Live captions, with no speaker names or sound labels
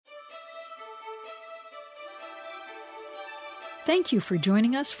Thank you for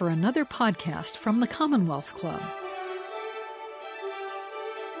joining us for another podcast from the Commonwealth Club.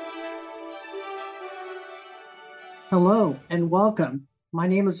 Hello and welcome. My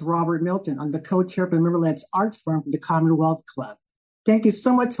name is Robert Milton. I'm the co-chair of the Member-led arts firm for the Commonwealth Club. Thank you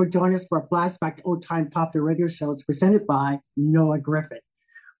so much for joining us for a flashback to old-time popular radio shows presented by Noah Griffin.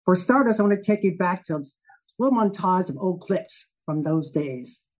 For starters, I want to take you back to a little montage of old clips from those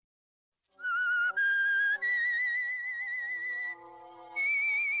days.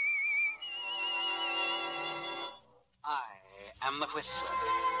 I am the Whistler,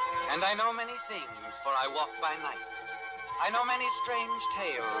 and I know many things, for I walk by night. I know many strange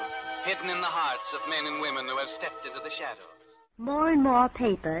tales hidden in the hearts of men and women who have stepped into the shadows. More and more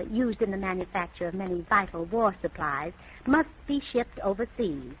paper used in the manufacture of many vital war supplies must be shipped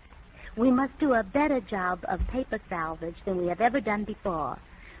overseas. We must do a better job of paper salvage than we have ever done before.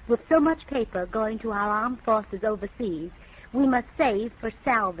 With so much paper going to our armed forces overseas, we must save for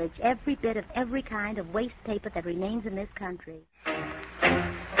salvage every bit of every kind of waste paper that remains in this country.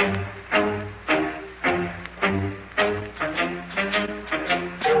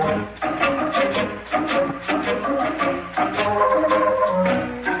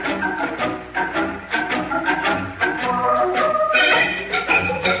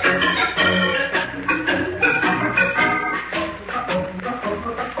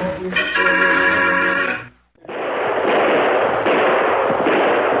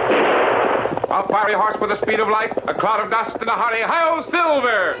 Fiery horse with the speed of light, a cloud of dust and a hurry. Hi-Yo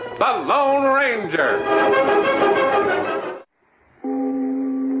Silver, the Lone Ranger.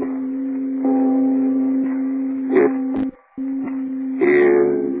 It is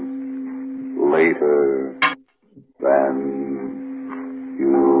later than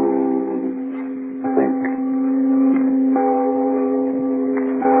you think.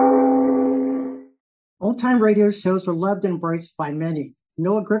 Old-time radio shows were loved and embraced by many.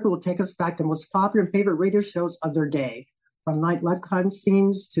 Noah Griffin will take us back to the most popular and favorite radio shows of their day, from nightlife crime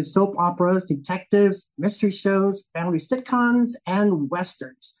scenes to soap operas, detectives, mystery shows, family sitcoms, and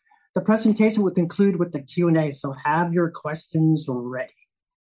westerns. The presentation will conclude with the Q&A, so have your questions ready.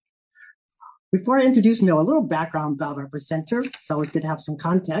 Before I introduce Noah, a little background about our presenter. It's always good to have some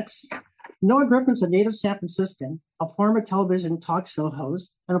context. Noah Griffin's a native San Franciscan, a former television talk show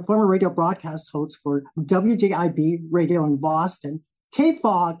host, and a former radio broadcast host for WJIB Radio in Boston,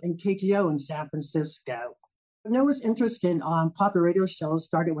 KFOG, and KTO in San Francisco. Noah's interest in popular radio shows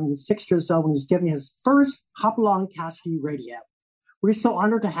started when he was 6 years old when he was giving his first Hopalong Cassidy radio. We're so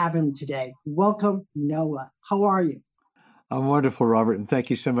honored to have him today. Welcome, Noah. How are you? I'm wonderful, Robert, and thank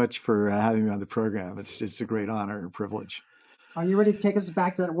you so much for having me on the program. It's a great honor and privilege. Are you ready to take us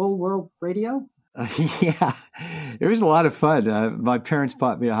back to that old world radio? Yeah, it was a lot of fun. My parents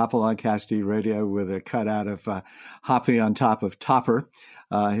bought me a Hopalong Cassidy radio with a cutout of Hoppy on top of Topper.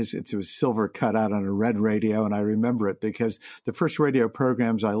 It was silver cutout on a red radio, and I remember it because the first radio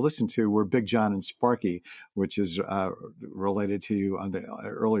programs I listened to were Big John and Sparky, which is related to you on the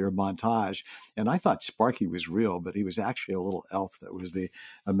earlier montage. And I thought Sparky was real, but he was actually a little elf that was the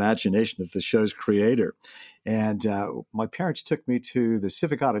imagination of the show's creator. And my parents took me to the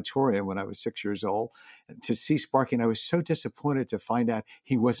Civic Auditorium when I was 6 years old to see Sparky, and I was so disappointed to find out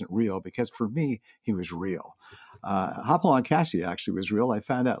he wasn't real because for me, he was real. Hopalong Cassidy actually was real. I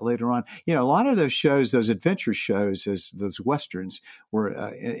found out later on. You know, a lot of those shows, those adventure shows, those westerns were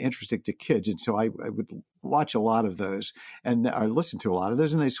interesting to kids. And so I would watch a lot of those and I listened to a lot of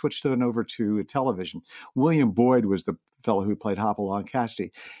those, and they switched on over to television. William Boyd was the fellow who played Hopalong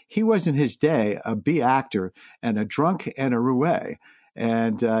Cassidy. He was in his day a B actor and a drunk and a roue.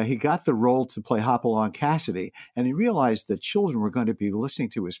 And he got the role to play Hopalong Cassidy, and he realized that children were going to be listening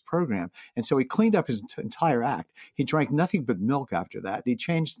to his program. And so he cleaned up his entire act. He drank nothing but milk after that. He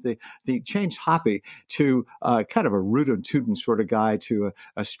changed Hoppy to kind of a rootin' tootin' sort of guy to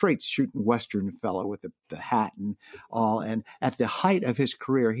a straight shooting Western fellow with the hat and all. And at the height of his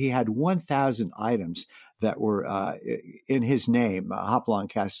career, he had 1,000 items that were in his name, Hopalong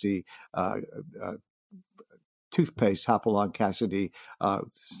Cassidy, toothpaste, Hopalong Cassidy,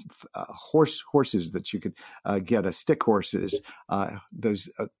 horses that you could get, stick horses, those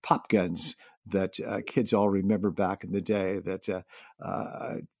pop guns that kids all remember back in the day, that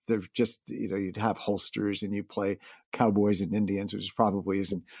they're just, you'd have holsters and you play cowboys and Indians, which probably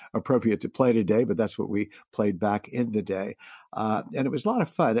isn't appropriate to play today, but that's what we played back in the day. And it was a lot of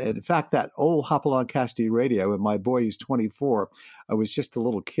fun. And in fact, that old Hopalong Cassidy radio, and my boy, he's 24, I was just a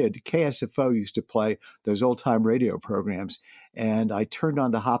little kid. KSFO used to play those old-time radio programs. And I turned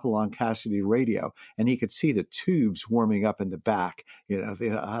on the Hopalong Cassidy radio, and he could see the tubes warming up in the back. They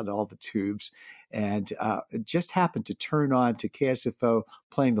had all the tubes. And it just happened to turn on to KSFO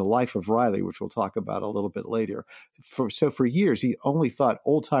playing The Life of Riley, which we'll talk about a little bit later. So for years, he only thought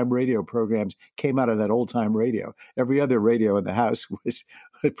old-time radio programs came out of that old-time radio. Every other radio in the house was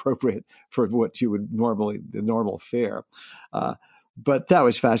appropriate for what you would the normal fare. But that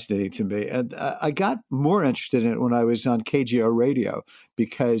was fascinating to me. And I got more interested in it when I was on KGO radio,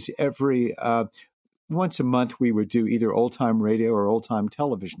 because once a month, we would do either old-time radio or old-time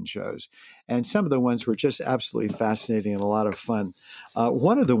television shows. And some of the ones were just absolutely fascinating and a lot of fun.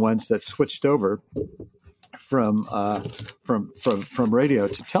 One of the ones that switched over from radio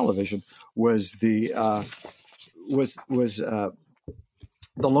to television was the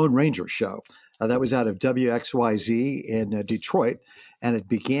Lone Ranger show. That was out of WXYZ in Detroit, and it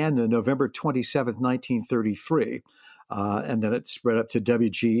began on November 27th, 1933. And then it spread up to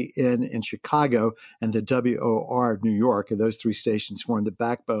WGN in Chicago and the WOR New York. And those three stations formed the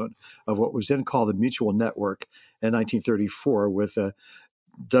backbone of what was then called the Mutual Network in 1934, with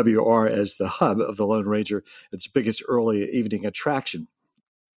WOR as the hub of the Lone Ranger, its biggest early evening attraction.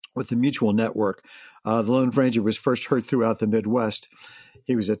 With the Mutual Network, the Lone Ranger was first heard throughout the Midwest.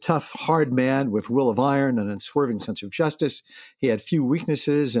 He was a tough, hard man with will of iron and an unswerving sense of justice. He had few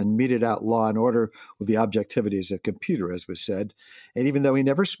weaknesses and meted out law and order with the objectivity of a computer, as was said. And even though he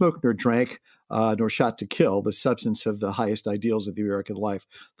never smoked nor drank, nor shot to kill, the substance of the highest ideals of the American life,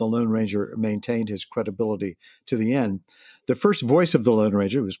 the Lone Ranger maintained his credibility to the end. The first voice of the Lone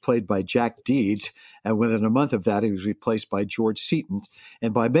Ranger was played by Jack Deeds, and within a month of that, he was replaced by George Seaton.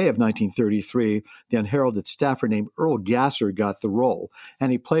 And by May of 1933, the unheralded staffer named Earl Gasser got the role,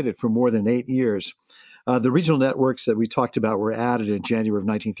 and he played it for more than 8 years. The regional networks that we talked about were added in January of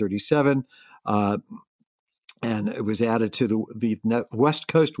 1937, and it was added to the West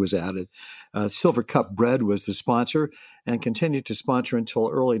Coast was added. Silver Cup Bread was the sponsor and continued to sponsor until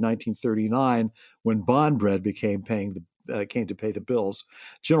early 1939, when Bond Bread came to pay the bills.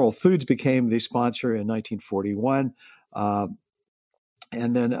 General Foods became the sponsor in 1941.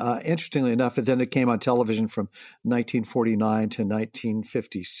 And then, interestingly enough, then it came on television from 1949 to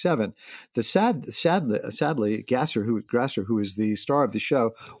 1957. Sadly, Gasser, who is the star of the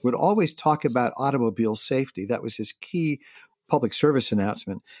show, would always talk about automobile safety. That was his key public service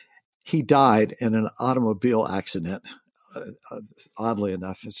announcement. He died in an automobile accident, oddly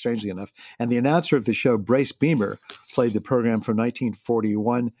enough, strangely enough. And the announcer of the show, Brace Beamer, played the program from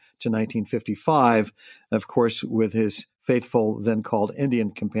 1941 to 1955, of course, with his faithful, then called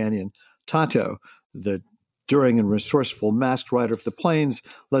Indian companion, Tonto. The daring and resourceful masked rider of the plains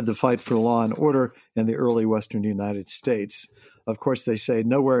led the fight for law and order in the early western United States. Of course, they say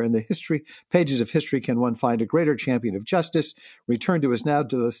nowhere in the pages of history can one find a greater champion of justice. Return to us now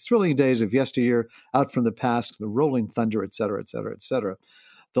to the thrilling days of yesteryear, out from the past, the rolling thunder, et cetera, et cetera, et cetera.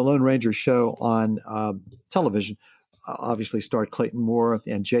 The Lone Ranger show on television obviously starred Clayton Moore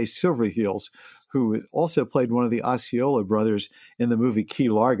and Jay Silverheels, who also played one of the Osceola brothers in the movie Key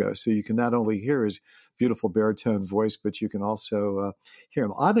Largo. So you can not only hear his beautiful baritone voice, but you can also hear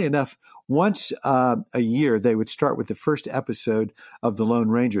him. Oddly enough, once a year, they would start with the first episode of The Lone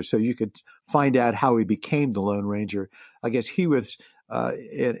Ranger, so you could find out how he became the Lone Ranger. I guess he was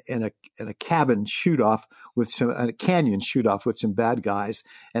in a cabin shoot-off a canyon shoot-off with some bad guys,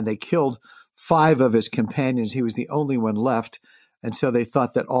 and they killed 5 of his companions. He was the only one left, and so they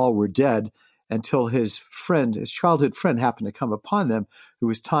thought that all were dead, until his childhood friend happened to come upon them, who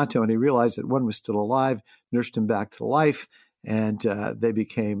was Tonto, and he realized that one was still alive, nursed him back to life, and they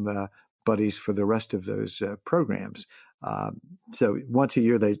became buddies for the rest of those programs. So once a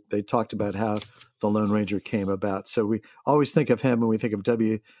year, they talked about how the Lone Ranger came about. So we always think of him when we think of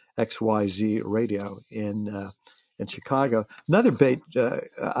WXYZ radio in Chicago. Another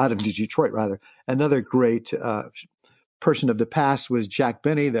out of Detroit, rather. Another great person of the past was Jack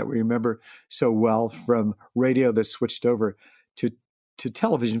Benny, that we remember so well from radio that switched over to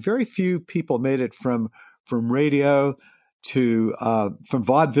television. Very few people made it from radio to from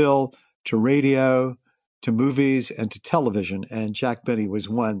vaudeville to radio to movies and to television, and Jack Benny was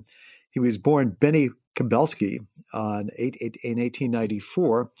one. He was born Benny Kabelski in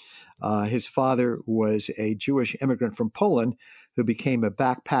 1894. His father was a Jewish immigrant from Poland who became a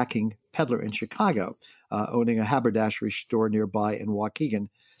backpacking peddler in Chicago, owning a haberdashery store nearby in Waukegan,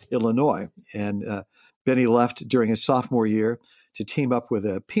 Illinois. And Benny left during his sophomore year to team up with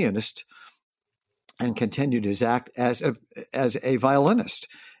a pianist and continued his act as a violinist.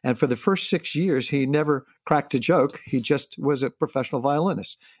 And for the first 6 years, he never cracked a joke. He just was a professional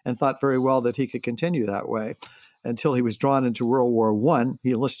violinist and thought very well that he could continue that way. until he was drawn into World War I.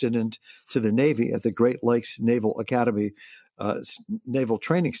 He enlisted into the Navy at the Great Lakes Naval Academy Naval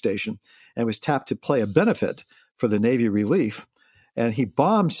Training Station and was tapped to play a benefit for the Navy Relief. And he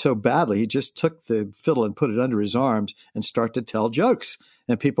bombed so badly, he just took the fiddle and put it under his arms and started to tell jokes.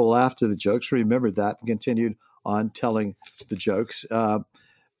 And people laughed at the jokes, remembered that, and continued on telling the jokes.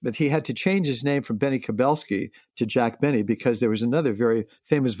 But he had to change his name from Benny Kubelski to Jack Benny because there was another very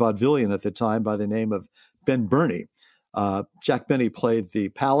famous vaudevillian at the time by the name of Ben Burney. Jack Benny played the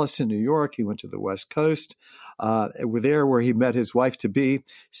Palace in New York. He went to the West Coast. There where he met his wife-to-be,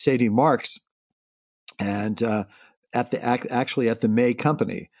 Sadie Marks, and actually at the May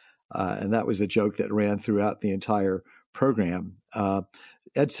Company. And that was a joke that ran throughout the entire program.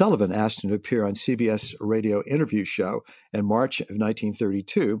 Ed Sullivan asked him to appear on CBS radio interview show in March of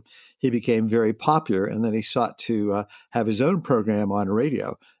 1932. He became very popular, and then he sought to have his own program on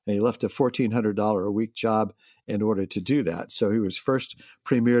radio, and he left a $1,400 a week job in order to do that. So he was first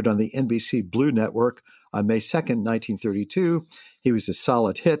premiered on the NBC Blue Network on May 2nd, 1932. He was a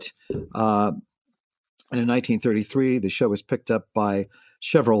solid hit. And in 1933, the show was picked up by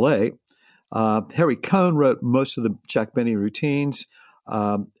Chevrolet. Harry Cohn wrote most of the Jack Benny routines,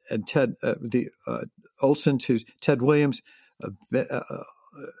 and Ted Olson to Ted Williams,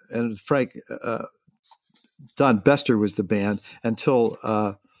 and Frank Don Bester was the band until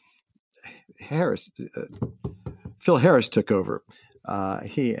Phil Harris took over.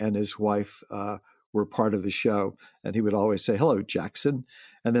 He and his wife were part of the show, and he would always say, "Hello, Jackson."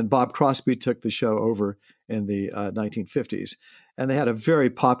 And then Bob Crosby took the show over in the 1950s. And they had a very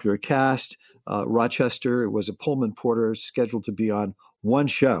popular cast. Rochester was a Pullman porter scheduled to be on one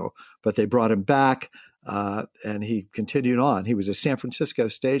show, but they brought him back, and he continued on. He was a San Francisco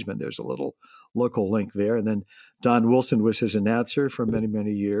stageman. There's a little local link there. And then Don Wilson was his announcer for many,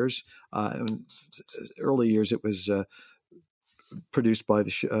 many years. In early years, it was produced by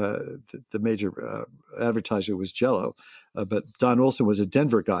the major advertiser was Jell-O. But Don Wilson was a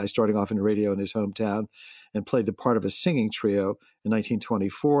Denver guy, starting off in radio in his hometown, and played the part of a singing trio in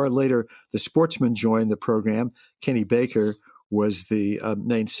 1924. Later, the Sportsmen joined the program. Kenny Baker was the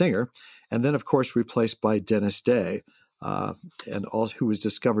main singer, and then, of course, replaced by Dennis Day, and also who was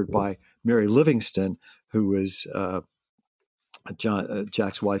discovered by Mary Livingston, who was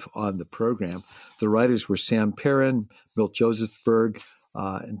Jack's wife on the program. The writers were Sam Perrin, Milt Josephberg,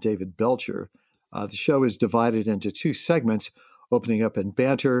 and David Belcher. The show is divided into two segments, opening up in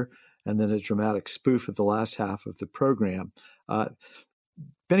banter and then a dramatic spoof of the last half of the program.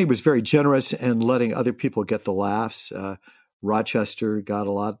 Benny was very generous in letting other people get the laughs. Rochester got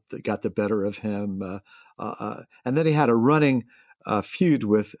the better of him. And then he had a running feud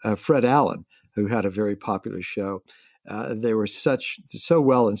with Fred Allen, who had a very popular show. They were so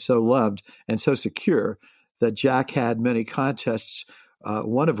well and so loved and so secure that Jack had many contests,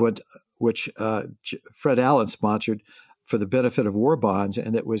 one of which Fred Allen sponsored for the benefit of war bonds,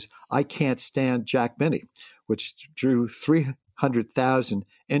 and it was "I Can't Stand Jack Benny," which drew 300,000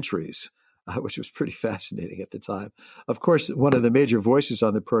 entries, which was pretty fascinating at the time. Of course, one of the major voices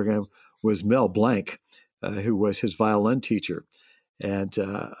on the program was Mel Blanc, who was his violin teacher. And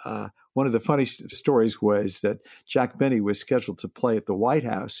one of the funny stories was that Jack Benny was scheduled to play at the White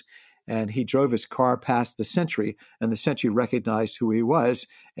House, and he drove his car past the sentry, and the sentry recognized who he was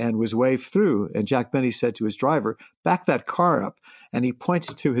and was waved through. And Jack Benny said to his driver, "Back that car up." And he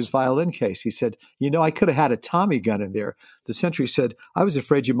points to his violin case. He said, "I could have had a Tommy gun in there." The sentry said, "I was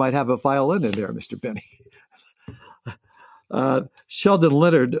afraid you might have a violin in there, Mr. Benny." Sheldon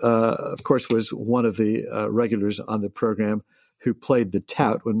Leonard, of course, was one of the regulars on the program who played the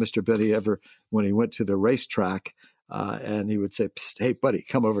tout when Mr. Benny when he went to the racetrack, and he would say, "Psst, hey, buddy,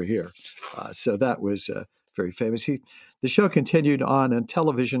 come over here." So that was very famous. The show continued on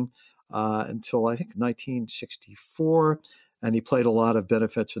television until, I think, 1964, and he played a lot of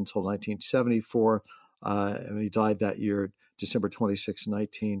benefits until 1974, and he died that year, December 26,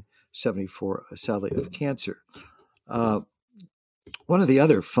 1974, sadly, of cancer. One of the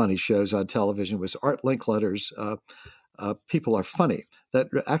other funny shows on television was Art Linkletter's People Are Funny. That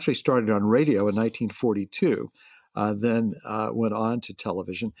actually started on radio in 1942, then went on to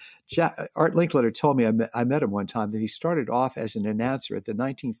television. Art Linkletter told me, I met him one time, that he started off as an announcer at the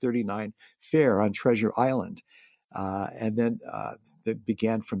 1939 fair on Treasure Island, and then that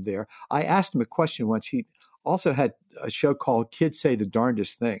began from there. I asked him a question once. He also had a show called Kids Say the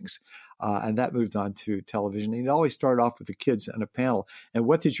Darndest Things, and that moved on to television. He'd always start off with the kids on a panel. "And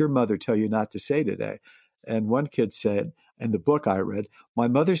what did your mother tell you not to say today?" And one kid said, in the book I read, my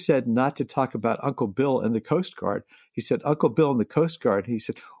mother said not to talk about Uncle Bill and the Coast Guard. He said, Uncle Bill and the Coast Guard.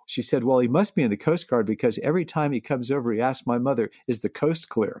 She said, well, he must be in the Coast Guard because every time he comes over, he asks my mother, is the coast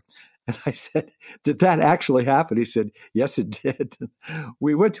clear? And I said, did that actually happen? He said, yes, it did.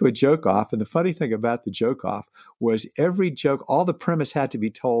 We went to a joke off. And the funny thing about the joke off was every joke, all the premise had to be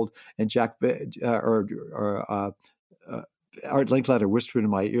told. And Art Linkletter whispered in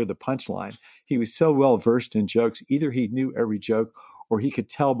my ear the punchline. He was so well versed in jokes. Either he knew every joke or he could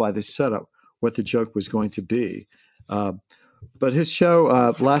tell by the setup what the joke was going to be. But his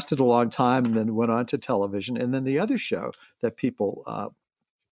show lasted a long time and then went on to television. And then the other show that people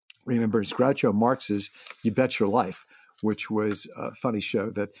remember is Groucho Marx's You Bet Your Life, which was a funny show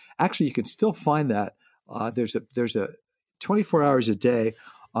that actually you can still find that. There's a 24 hours a day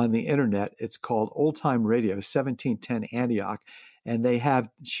on the internet. It's called Old Time Radio, 1710 Antioch, and they have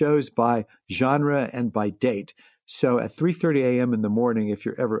shows by genre and by date. So at 3:30 a.m. in the morning, if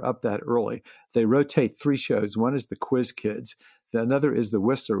you're ever up that early, they rotate 3 shows. One is the Quiz Kids. Another is the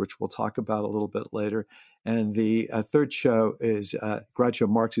Whistler, which we'll talk about a little bit later. And the third show is Groucho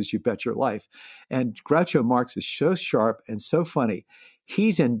Marx's You Bet Your Life. And Groucho Marx is so sharp and so funny.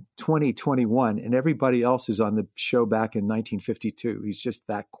 He's in 2021, and everybody else is on the show back in 1952. He's just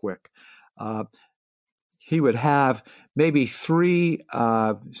that quick. He would have maybe 3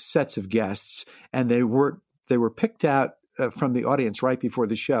 sets of guests, and they were picked out from the audience right before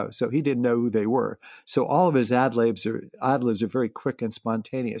the show, so he didn't know who they were. So all of his ad libs are very quick and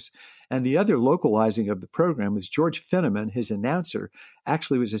spontaneous. And the other localizing of the program is George Finneman, his announcer,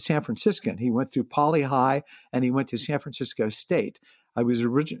 actually was a San Franciscan. He went through Poly High and he went to San Francisco State. He was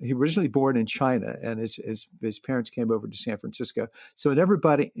originally born in China, and his parents came over to San Francisco. So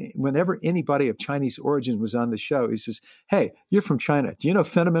whenever anybody of Chinese origin was on the show, he says, "Hey, you're from China. Do you know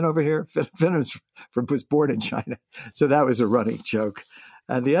Finneman over here? Finneman was born in China." So that was a running joke.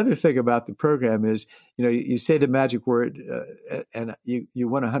 And the other thing about the program is, you say the magic word and you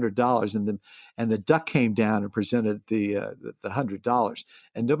won $100, and the duck came down and presented the $100,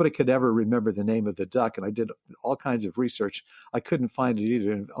 and nobody could ever remember the name of the duck. And I did all kinds of research. I couldn't find it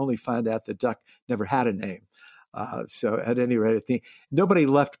either, and only found out the duck never had a name. So at any rate, nobody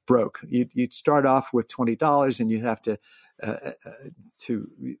left broke. You'd start off with $20, and you'd have to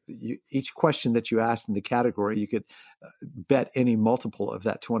each question that you asked in the category, you could bet any multiple of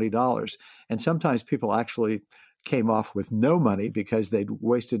that $20. And sometimes people actually came off with no money because they'd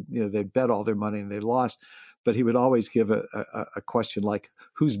wasted, they'd bet all their money and they lost. But he would always give a question like,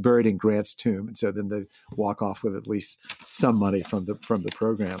 "Who's buried in Grant's tomb?" And so then they'd walk off with at least some money from the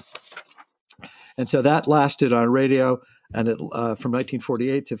program. And so that lasted on radio, and it from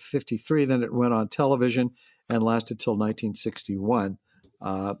 1948 to 53. Then it went on television and lasted till 1961.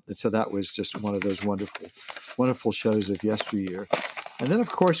 And so that was just one of those wonderful, wonderful shows of yesteryear. And then, of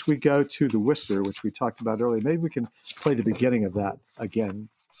course, we go to the Whistler, which we talked about earlier. Maybe we can play the beginning of that again.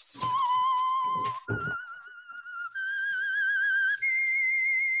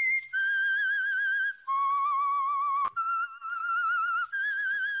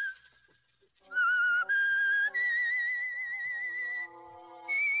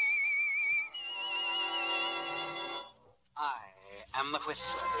 am the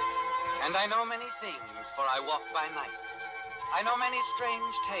Whistler, and I know many things, for I walk by night. I know many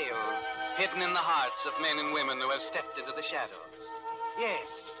strange tales hidden in the hearts of men and women who have stepped into the shadows.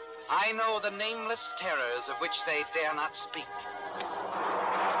 Yes, I know the nameless terrors of which they dare not speak.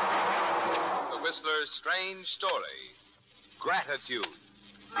 The Whistler's strange story, Gratitude.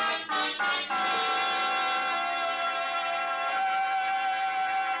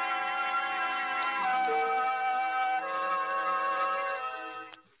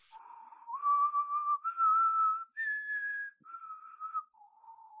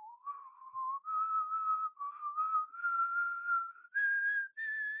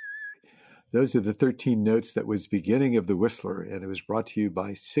 Those are the 13 notes that was the beginning of the Whistler, and it was brought to you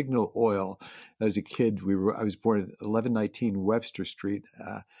by Signal Oil. As a kid, I was born at 1119 Webster Street.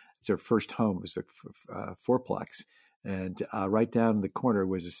 It's our first home. It was a fourplex, and right down in the corner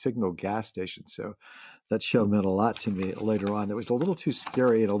was a Signal gas station. So that show meant a lot to me later on. It was a little too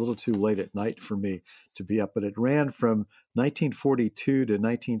scary and a little too late at night for me to be up, but it ran from 1942 to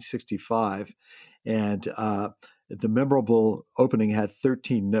 1965, and the memorable opening had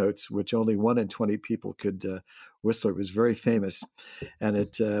 13 notes, which only 1 in 20 people could whistle. It was very famous. And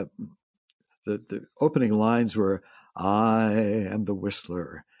the opening lines were, "I am the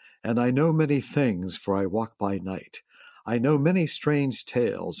Whistler, and I know many things, for I walk by night. I know many strange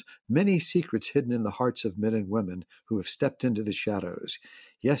tales, many secrets hidden in the hearts of men and women who have stepped into the shadows.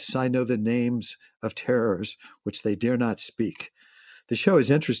 Yes, I know the names of terrors which they dare not speak. The show is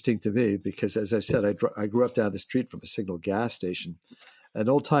interesting to me because, as I said, I grew up down the street from a Signal gas station. An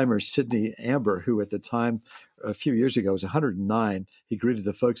old-timer, Sidney Amber, who at the time, a few years ago, was 109, he greeted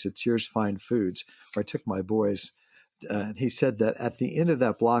the folks at Sears Fine Foods, where I took my boys. And he said that at the end of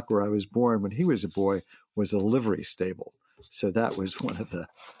that block where I was born, when he was a boy, was a livery stable. So that was one of the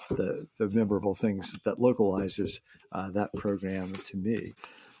memorable things that localizes that program to me.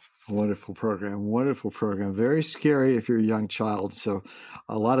 Wonderful program. Very scary if you're a young child. So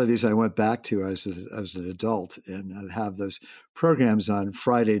a lot of these I went back to as an adult, and I'd have those programs on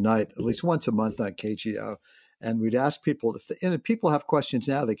Friday night, at least once a month on KGO. And we'd ask people, if people have questions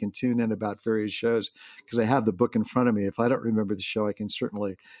now, they can tune in about various shows because I have the book in front of me. If I don't remember the show, I can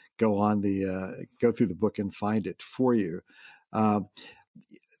certainly go through the book and find it for you.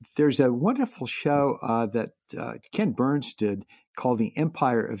 There's a wonderful show that Ken Burns did called The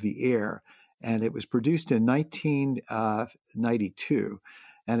Empire of the Air, and it was produced in 1992.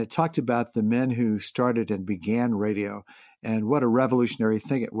 And it talked about the men who started and began radio and what a revolutionary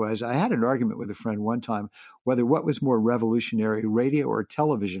thing it was. I had an argument with a friend one time whether what was more revolutionary, radio or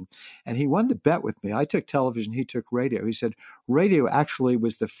television. And he won the bet with me. I took television, he took radio. He said radio actually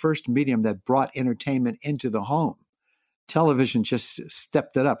was the first medium that brought entertainment into the home. Television just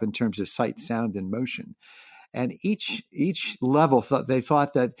stepped it up in terms of sight, sound, and motion. And each level thought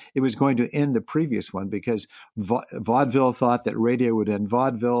that it was going to end the previous one because vaudeville thought that radio would end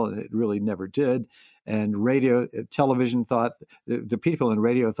vaudeville, and it really never did. And television thought the people in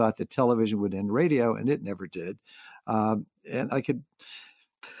radio thought that television would end radio, and it never did. And I could.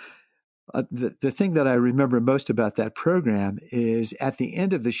 The thing that I remember most about that program is at the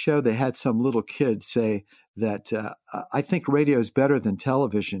end of the show, they had some little kid say that I think radio is better than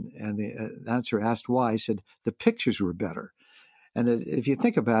television. And the announcer asked why. He said, the pictures were better. And if you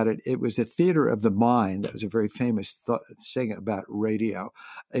think about it, it was a theater of the mind. That was a very famous saying about radio.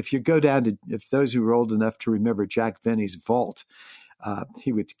 If you go down to, if those who are old enough to remember Jack Benny's Vault,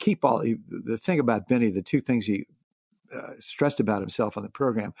 he would keep the thing about Benny, the two things he stressed about himself on the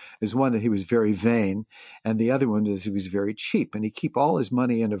program is one that he was very vain, and the other one is he was very cheap, and he'd keep all his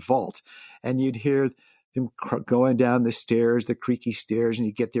money in a vault. And you'd hear them going down the stairs, the creaky stairs, and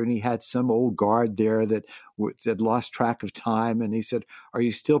you get there, and he had some old guard there that had lost track of time, and he said, "Are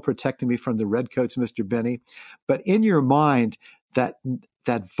you still protecting me from the redcoats, Mr. Benny?" But in your mind, that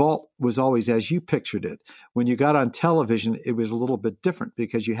vault was always as you pictured it. When you got on television, it was a little bit different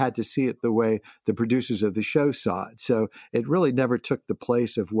because you had to see it the way the producers of the show saw it. So it really never took the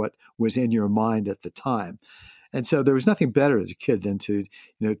place of what was in your mind at the time. And so there was nothing better as a kid than to,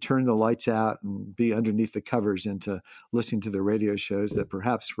 turn the lights out and be underneath the covers and to listen to the radio shows that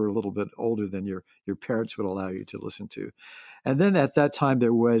perhaps were a little bit older than your parents would allow you to listen to. And then at that time,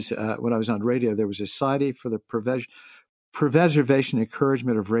 there was, when I was on radio, there was a Society for the Preservation and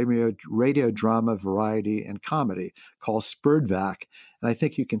Encouragement of Radio Drama, Variety, and Comedy called SPURDVAC. And I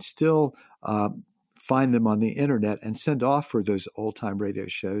think you can still find them on the internet and send off for those old-time radio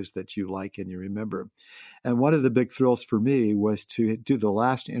shows that you like and you remember. And one of the big thrills for me was to do the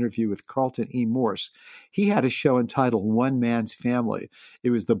last interview with Carlton E. Morse. He had a show entitled One Man's Family.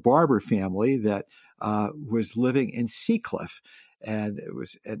 It was the Barber family that was living in Seacliff. And it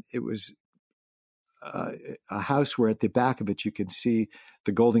was a house where at the back of it you can see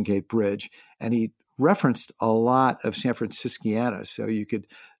the Golden Gate Bridge, and he referenced a lot of San Francisciana, so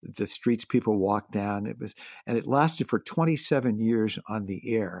the streets people walked down. It lasted for 27 years on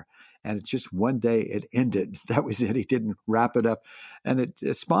the air, and it just one day it ended. That was it. He didn't wrap it up, and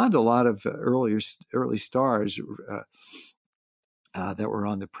it spawned a lot of early stars that were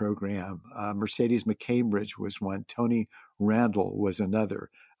on the program. Mercedes McCambridge was one. Tony Randall was another.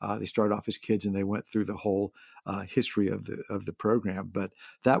 They started off as kids and they went through the whole history of the program. But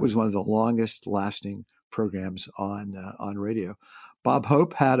that was one of the longest lasting programs on radio. Bob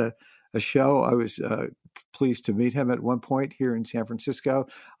Hope had a show. I was pleased to meet him at one point here in San Francisco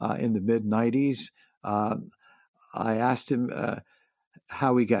in the mid-'90s. I asked him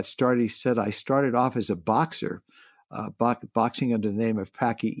how he got started. He said, I started off as a boxer, boxing under the name of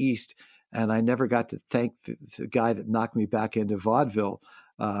Packy East, and I never got to thank the guy that knocked me back into vaudeville.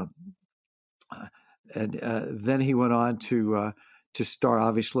 Then he went on to star,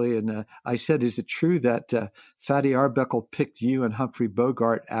 obviously. And I said, is it true that Fatty Arbuckle picked you and Humphrey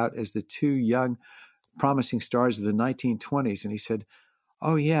Bogart out as the two young, promising stars of the 1920s? And he said,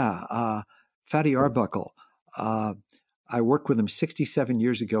 oh, yeah, Fatty Arbuckle. I worked with him 67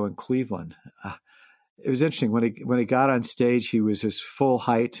 years ago in Cleveland. it was interesting when he got on stage, he was his full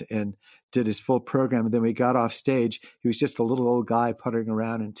height and did his full program. And then when he got off stage, he was just a little old guy puttering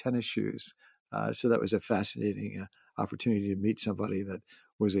around in tennis shoes. So that was a fascinating opportunity to meet somebody that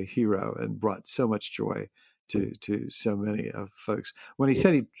was a hero and brought so much joy to so many of folks. When he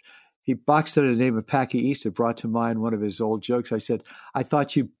said he boxed under the name of Packy East, it brought to mind one of his old jokes. I said, I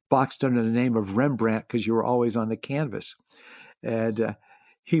thought you boxed under the name of Rembrandt because you were always on the canvas. And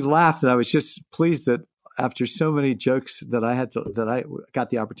he laughed, and I was just pleased that after so many jokes that I got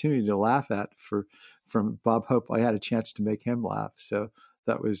the opportunity to laugh at from Bob Hope, I had a chance to make him laugh. So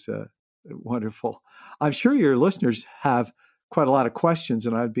that was wonderful. I'm sure your listeners have quite a lot of questions,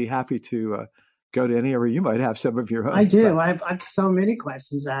 and I'd be happy to go to any, or you might have some of your own. I do. I've so many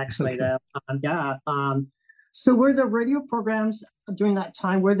questions, actually. So were the radio programs during that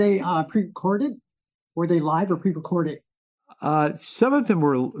time, were they pre-recorded? Were they live or pre-recorded? Some of them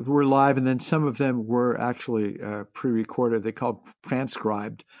were live, and then some of them were actually pre-recorded. They called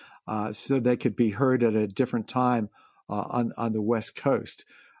transcribed, so they could be heard at a different time on the West Coast.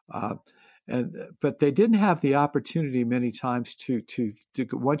 But they didn't have the opportunity many times to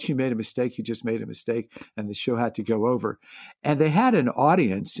once you made a mistake, you just made a mistake, and the show had to go over. And they had an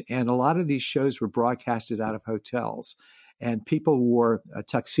audience, and a lot of these shows were broadcasted out of hotels. And people wore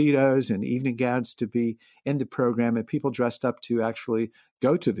tuxedos and evening gowns to be in the program, and people dressed up to actually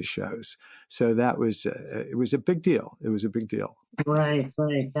go to the shows. So that was it was a big deal. It was a big deal. Right.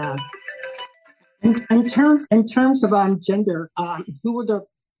 Yeah. In terms of gender, who were the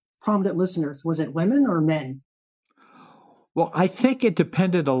prominent listeners? Was it women or men? Well, I think it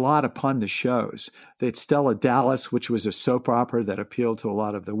depended a lot upon the shows. They had Stella Dallas, which was a soap opera that appealed to a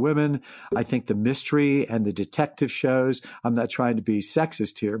lot of the women. I think the mystery and the detective shows, I'm not trying to be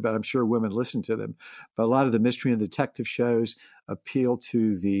sexist here, but I'm sure women listen to them. But a lot of the mystery and detective shows appeal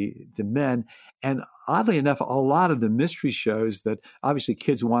to the men. And oddly enough, a lot of the mystery shows that obviously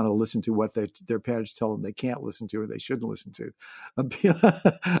kids want to listen to what their parents tell them they can't listen to or they shouldn't listen to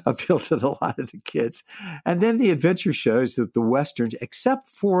appeal to a lot of the kids. And then the adventure shows, the Westerns, except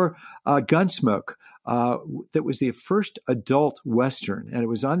for Gunsmoke, that was the first adult Western. And it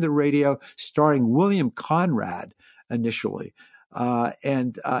was on the radio starring William Conrad initially.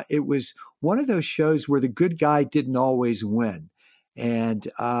 And it was one of those shows where the good guy didn't always win. And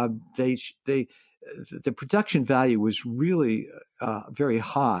the production value was really very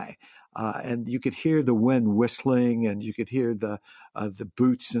high, and you could hear the wind whistling, and you could hear the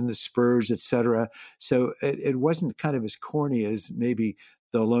boots and the spurs, etc. So it wasn't kind of as corny as maybe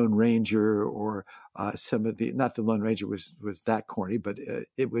the Lone Ranger or some of the. Not the Lone Ranger was that corny, but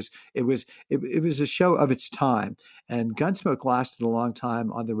it was a show of its time. And Gunsmoke lasted a long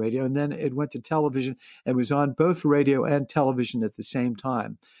time on the radio, and then it went to television and was on both radio and television at the same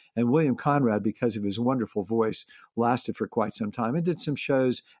time. And William Conrad, because of his wonderful voice, lasted for quite some time and did some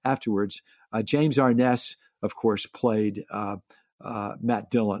shows afterwards. James Arness, of course, played Matt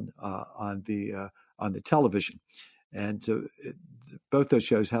Dillon on the television. And so both those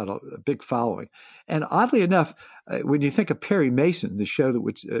shows had a big following. And oddly enough, when you think of Perry Mason, the show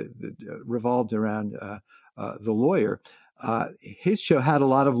that revolved around the lawyer, his show had a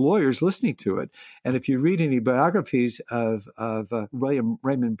lot of lawyers listening to it. And if you read any biographies of William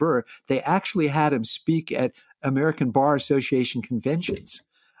Raymond Burr, they actually had him speak at American Bar Association conventions.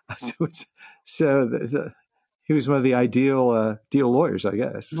 He was one of the ideal lawyers, I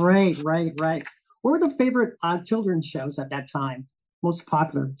guess. Right. What were the favorite children's shows at that time? Most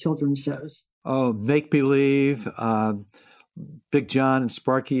popular children's shows? Oh, Make Believe, Big John and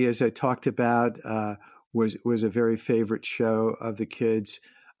Sparky, as I talked about, was a very favorite show of the kids.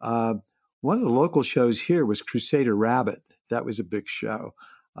 One of the local shows here was Crusader Rabbit. That was a big show.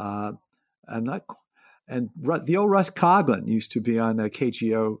 The old Russ Coughlin used to be on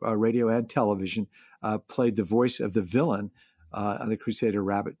KGO radio and television, played the voice of the villain on the Crusader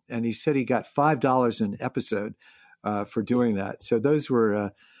Rabbit. And he said he got $5 an episode for doing that. So those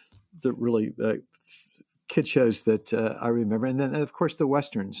were the really kid shows that I remember. And then, of course, the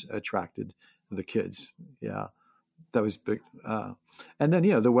Westerns attracted the kids. Yeah, that was big. And then,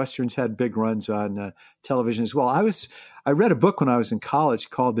 the Westerns had big runs on television as well. I read a book when I was in college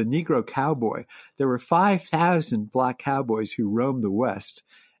called The Negro Cowboy. There were 5,000 black cowboys who roamed the West.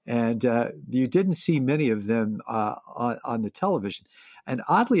 And you didn't see many of them on the television. And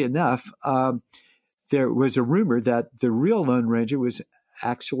oddly enough, there was a rumor that the real Lone Ranger was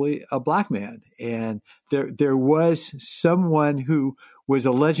actually a black man. And there was someone who was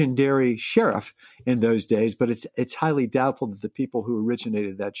a legendary sheriff in those days, but it's highly doubtful that the people who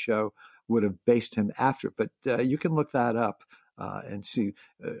originated that show would have based him after. But you can look that up and see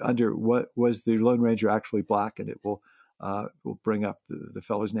under what was the Lone Ranger actually black, and it will bring up the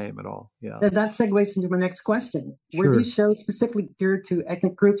fellow's name and all. Yeah. That segues into my next question. Sure. Were these shows specifically geared to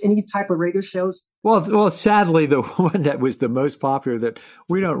ethnic groups? Any type of radio shows? Well, sadly, the one that was the most popular that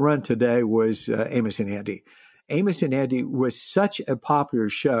we don't run today was Amos and Andy. Amos and Andy was such a popular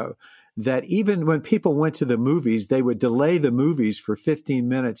show that even when people went to the movies, they would delay the movies for 15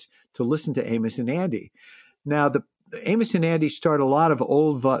 minutes to listen to Amos and Andy. Now, the Amos and Andy starred a lot of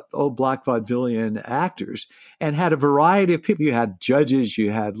old black vaudevillian actors and had a variety of people. You had judges,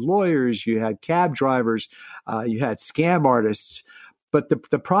 you had lawyers, you had cab drivers, you had scam artists. But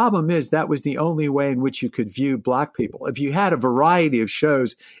the problem is that was the only way in which you could view black people. If you had a variety of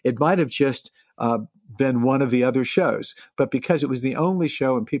shows, it might have just been one of the other shows. But because it was the only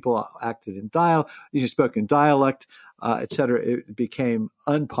show and people acted in spoke in dialect, et cetera, it became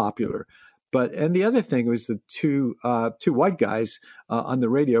unpopular. And the other thing was the two white guys on the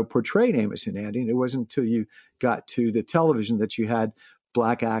radio portrayed Amos and Andy, and it wasn't until you got to the television that you had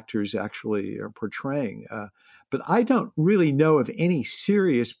black actors actually portraying. But I don't really know of any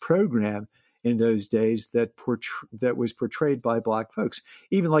serious program in those days that was portrayed by black folks.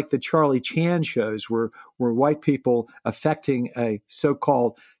 Even like the Charlie Chan shows were white people affecting a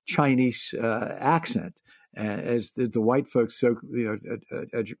so-called Chinese accent, as the white folks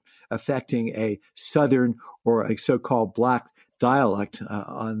affecting a Southern or a so-called black dialect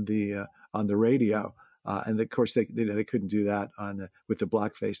on the radio. And of course, they couldn't do that with the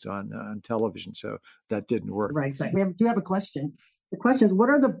blackface on television, so that didn't work. Right. So we do have a question. The question is, what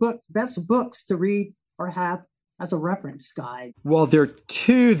are the best books to read or have as a reference guide? Well, there are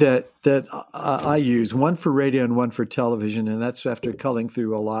two that I use, one for radio and one for television, and that's after culling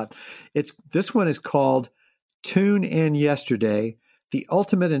through a lot. This one is called Tune In Yesterday, The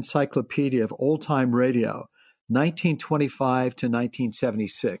Ultimate Encyclopedia of Old-Time Radio, 1925 to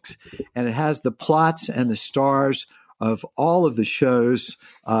 1976. And it has the plots and the stars of all of the shows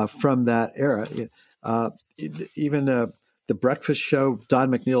from that era. Even the breakfast show, Don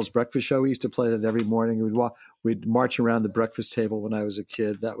McNeil's breakfast show, we used to play that every morning. We'd march around the breakfast table when I was a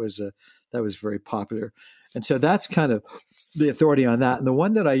kid. That was very popular. And so that's kind of the authority on that. And the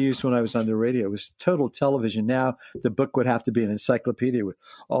one that I used when I was on the radio was Total Television. Now the book would have to be an encyclopedia with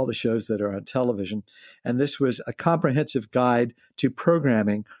all the shows that are on television. And this was a comprehensive guide to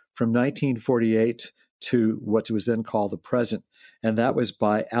programming from 1948 to what was then called the present. And that was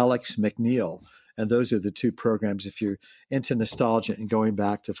by Alex McNeil. And those are the two programs, if you're into nostalgia and going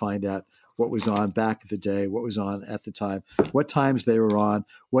back to find out what was on back in the day, what was on at the time, what times they were on,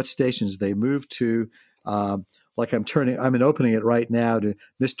 what stations they moved to. I'm opening it right now to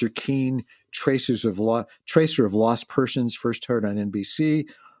Mr. Keen, Tracer of Lost Persons, first heard on NBC,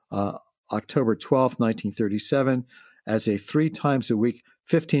 October 12th, 1937, as a 3 times a week,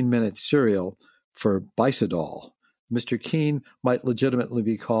 15-minute serial for Bisadol. Mr. Keen might legitimately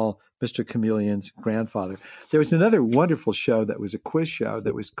be called Mr. Chameleon's grandfather. There was another wonderful show that was a quiz show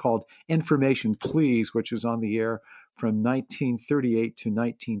that was called Information Please, which was on the air from 1938 to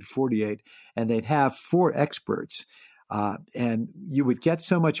 1948. And they'd have 4 experts. And you would get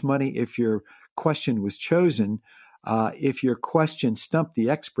so much money if your question was chosen. If your question stumped the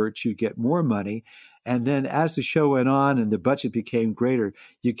experts, you'd get more money. And then as the show went on and the budget became greater,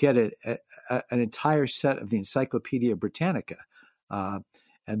 you get an entire set of the Encyclopedia Britannica.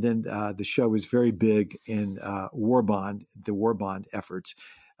 And then the show was very big in the war bond efforts.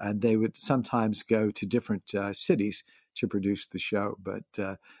 And they would sometimes go to different cities to produce the show. But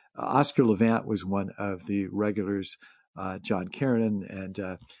Oscar Levant was one of the regulars, John Kiernan,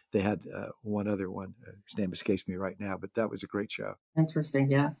 and they had one other one. His name escapes me right now, but that was a great show. Interesting,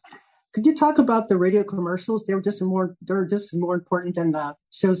 yeah. Could you talk about the radio commercials? They're just more important than the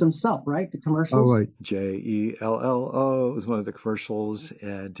shows themselves, right? The commercials. Oh, right. JELLO was one of the commercials,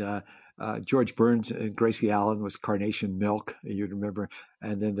 and George Burns and Gracie Allen was Carnation Milk. You'd remember,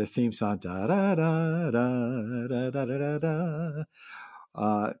 and then the theme song. Da da da da da da da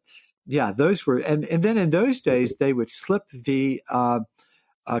da. Yeah, those were, and then in those days they would slip the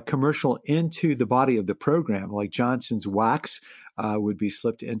commercial into the body of the program, like Johnson's Wax would be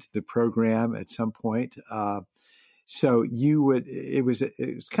slipped into the program at some point. So it was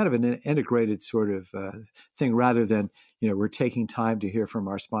kind of an integrated sort of thing, rather than, we're taking time to hear from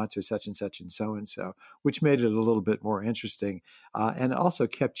our sponsor, such and such and so, which made it a little bit more interesting and also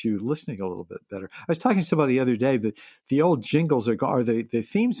kept you listening a little bit better. I was talking to somebody the other day that the old jingles the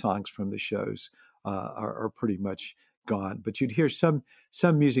theme songs from the shows are pretty much gone, but you'd hear some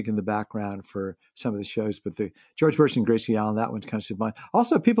music in the background for some of the shows. But the George Burson and Gracie Allen, that one comes to mind.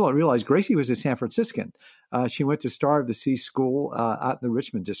 Also, people don't realize Gracie was a San Franciscan. She went to Star of the Sea School out in the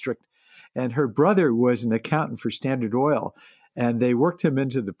Richmond district, and her brother was an accountant for Standard Oil. And they worked him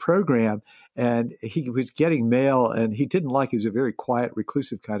into the program, and he was getting mail, and he didn't like it. He was a very quiet,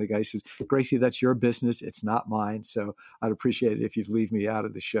 reclusive kind of guy. He said, Gracie, that's your business. It's not mine. So I'd appreciate it if you'd leave me out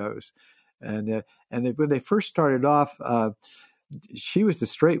of the shows. And when they first started off, she was the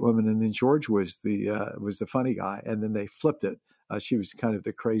straight woman, and then George was the funny guy. And then they flipped it. She was kind of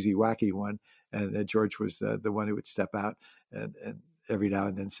the crazy, wacky one, and George was the one who would step out and every now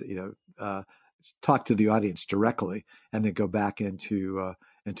and then, talk to the audience directly, and then go back into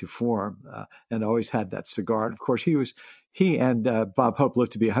form, and always had that cigar. And of course, he and Bob Hope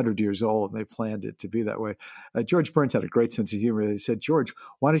lived to be 100 years old, and they planned it to be that way. George Burns had a great sense of humor. He said, George,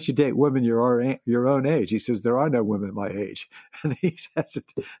 why don't you date women your own age? He says, there are no women my age. And he says,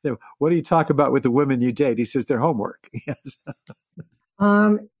 what do you talk about with the women you date? He says, they're homework. Yes.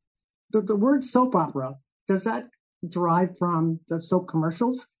 The word soap opera, does that derive from the soap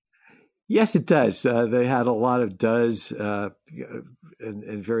commercials? Yes, it does. They had a lot of does and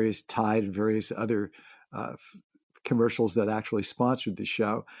various Tide and various other commercials that actually sponsored the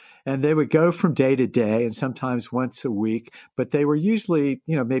show. And they would go from day to day and sometimes once a week, but they were usually,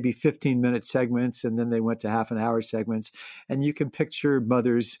 maybe 15-minute segments, and then they went to half-an-hour segments. And you can picture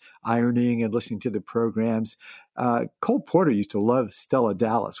mothers ironing and listening to the programs. Cole Porter used to love Stella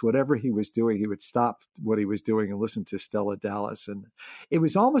Dallas. Whatever he was doing, he would stop what he was doing and listen to Stella Dallas. And it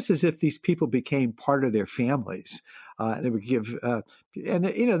was almost as if these people became part of their families. And it would give,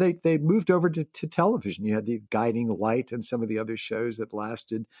 they moved over to television. You had the Guiding Light and some of the other shows that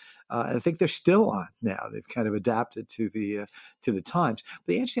lasted. I think they're still on now. They've kind of adapted to the times.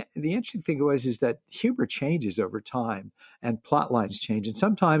 The interesting thing is that humor changes over time and plot lines change. And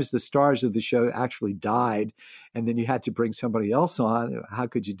sometimes the stars of the show actually died, and then you had to bring somebody else on. How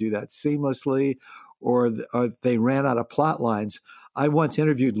could you do that seamlessly? Or they ran out of plot lines. I once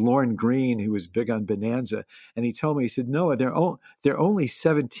interviewed Lorne Greene, who was big on Bonanza, and he told me, he said, no, there are only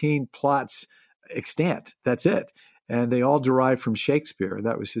 17 plots extant. That's it. And they all derived from Shakespeare.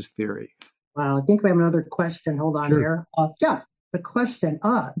 That was his theory. Wow, I think we have another question. Hold on here. The question.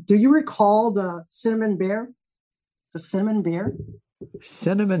 Do you recall the Cinnamon Bear? The Cinnamon Bear?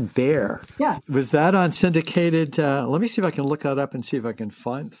 Cinnamon Bear. Yeah. Was that on syndicated? Let me see if I can look that up and see if I can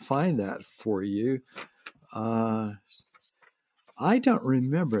find that for you. I don't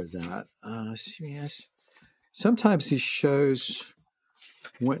remember that. Yes. Sometimes these shows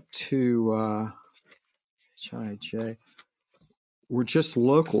went to HIJ were just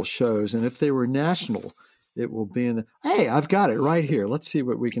local shows, and if they were national, it will be in the... Hey, I've got it right here. Let's see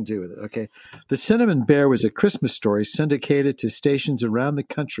what we can do with it. Okay. The Cinnamon Bear was a Christmas story syndicated to stations around the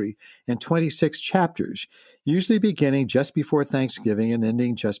country in 26 chapters, usually beginning just before Thanksgiving and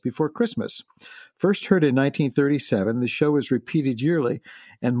ending just before Christmas. First heard in 1937, the show was repeated yearly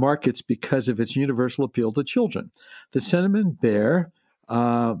in markets because of its universal appeal to children. The Cinnamon Bear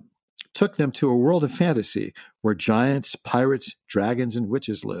took them to a world of fantasy where giants, pirates, dragons, and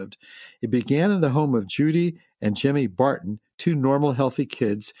witches lived. It began in the home of Judy and Jimmy Barton, two normal, healthy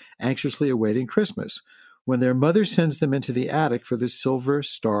kids anxiously awaiting Christmas. When their mother sends them into the attic for the silver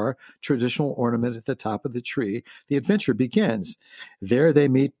star, traditional ornament at the top of the tree, the adventure begins. There they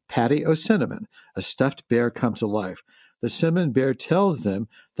meet Patty O'Cinnamon, a stuffed bear come to life. The Cinnamon Bear tells them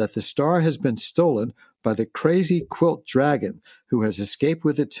that the star has been stolen by the crazy quilt dragon who has escaped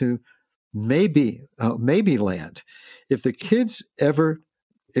with it to Maybe land. If the kids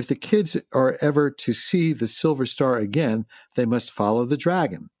are ever to see the silver star again, they must follow the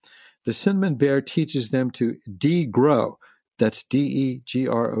dragon. The Cinnamon Bear teaches them to degrow. That's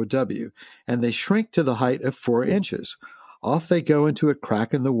DEGROW. And they shrink to the height of 4 inches. Off they go into a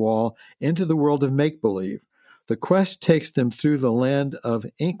crack in the wall, into the world of make-believe. The quest takes them through the land of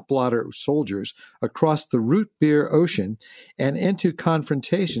ink blotter soldiers, across the root beer ocean, and into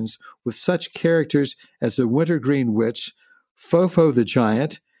confrontations with such characters as the Wintergreen Witch, Fofo the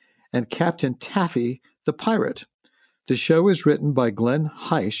Giant, and Captain Taffy the Pirate. The show is written by Glenn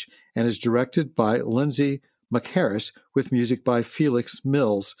Heish and is directed by Lindsay McHarris, with music by Felix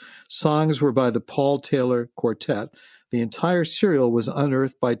Mills. Songs were by the Paul Taylor Quartet. The entire serial was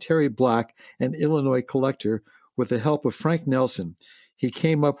unearthed by Terry Black, an Illinois collector, with the help of Frank Nelson. He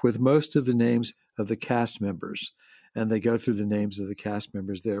came up with most of the names of the cast members, and they go through the names of the cast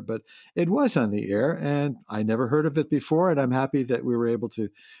members there. But it was on the air, and I never heard of it before, and I'm happy that we were able to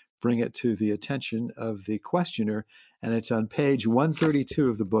bring it to the attention of the questioner and it's on page 132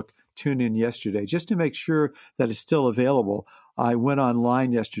 of the book, Tune In Yesterday. Just to make sure that it's still available, I went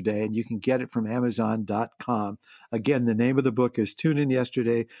online yesterday, and you can get it from Amazon.com. Again, the name of the book is Tune In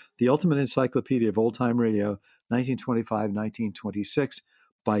Yesterday, The Ultimate Encyclopedia of Old-Time Radio, 1925-1926,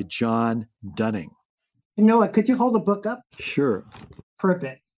 by John Dunning. Noah, could you hold the book up? Sure.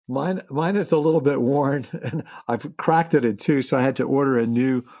 Perfect. Mine is a little bit worn, and I've cracked it in two, so I had to order a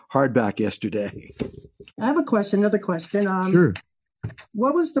new hardback yesterday. I have another question. Sure.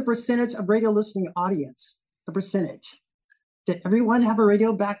 What was the percentage of radio listening audience? The percentage? Did everyone have a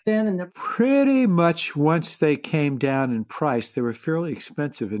radio back then? Pretty much once they came down in price. They were fairly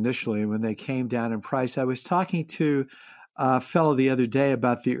expensive initially, and when they came down in price, I was talking to a fellow the other day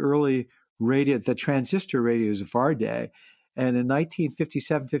about the early radio, the transistor radios of our day. And in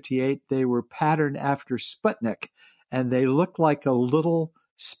 1957-58, they were patterned after Sputnik, and they looked like a little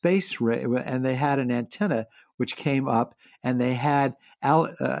space radio, and they had an antenna which came up, and they had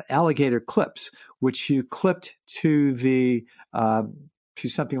alligator clips, which you clipped to the to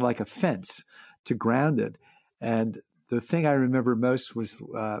something like a fence to ground it. And the thing I remember most was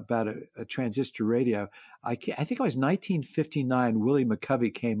about a transistor radio. I think it was 1959. Willie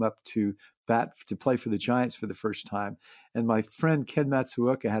McCovey came up to bat to play for the Giants for the first time, and my friend Ken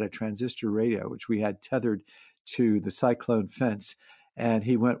Matsuoka had a transistor radio which we had tethered to the cyclone fence, and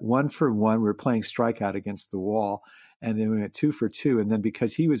he went 1 for 1. We were playing strikeout against the wall, and then we went 2 for 2. And then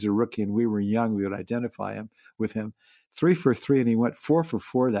because he was a rookie and we were young, we would identify him with him 3 for 3, and he went 4 for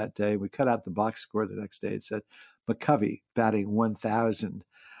 4 that day. We cut out the box score the next day. It said McCovey batting 1,000.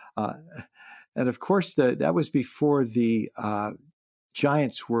 And of course, that was before the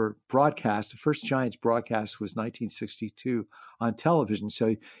Giants were broadcast. The first Giants broadcast was 1962 on television.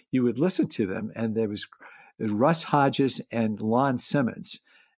 So you would listen to them, and there was Russ Hodges and Lon Simmons.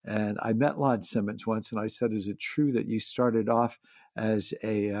 And I met Lon Simmons once, and I said, is it true that you started off as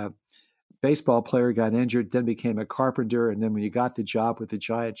a baseball player, got injured, then became a carpenter, and then when you got the job with the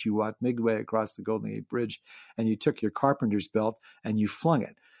Giants, you walked midway across the Golden Gate Bridge, and you took your carpenter's belt and you flung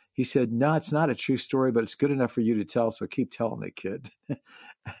it? He said, no, it's not a true story, but it's good enough for you to tell, so keep telling it, kid.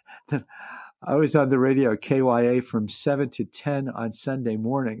 I was on the radio at KYA from 7 to 10 on Sunday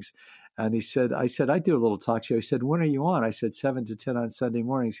mornings. And I said, I do a little talk show. He said, when are you on? I said, 7 to 10 on Sunday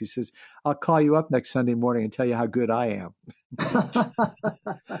mornings. He says, I'll call you up next Sunday morning and tell you how good I am.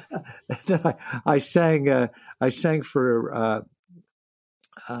 And then I sang for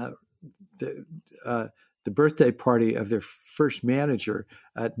the birthday party of their first manager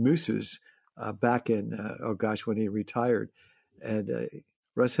at Moose's back in, when he retired. And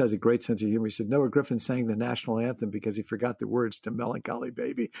Russ has a great sense of humor. He said, Noah Griffin sang the national anthem because he forgot the words to Melancholy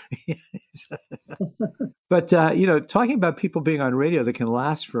Baby. But, talking about people being on radio that can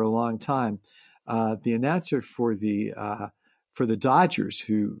last for a long time, the announcer for the Dodgers,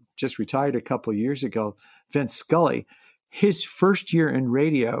 who just retired a couple of years ago, Vince Scully, his first year in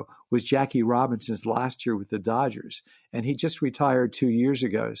radio was Jackie Robinson's last year with the Dodgers, and he just retired 2 years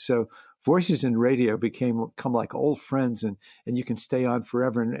ago. So voices in radio become like old friends, and you can stay on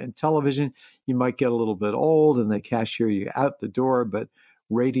forever. And television, you might get a little bit old, and they cashier you out the door, but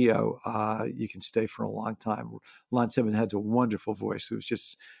radio, you can stay for a long time. Lon Simmons had a wonderful voice. It was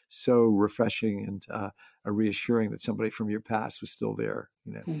just so refreshing and reassuring that somebody from your past was still there.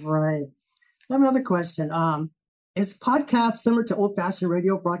 Right. I have another question. Is podcast similar to old-fashioned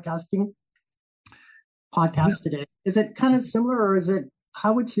radio broadcasting podcast today? Is it kind of similar, or is it?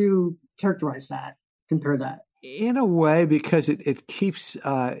 How would you characterize that? Compare that? In a way, because it keeps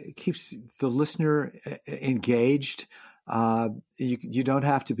the listener engaged. You don't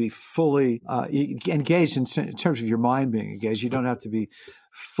have to be fully engaged in terms of your mind being engaged. You don't have to be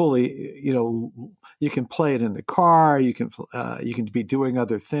fully, you can play it in the car. You can be doing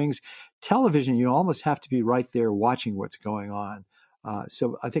other things. Television, you almost have to be right there watching what's going on.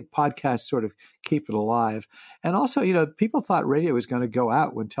 So I think podcasts sort of keep it alive. And also, people thought radio was going to go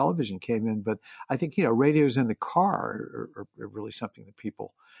out when television came in, but I think, radios in the car are really something that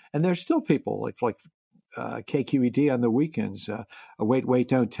people, and there's still people like KQED on the weekends, Wait,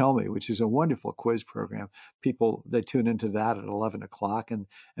 Don't Tell Me, which is a wonderful quiz program. People, they tune into that at 11 o'clock, and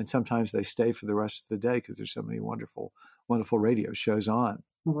sometimes they stay for the rest of the day because there's so many wonderful, wonderful radio shows on.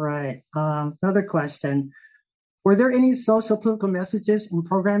 Right. Another question. Were there any social political messages in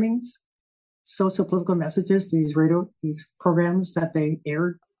programming? Social political messages, these programs that they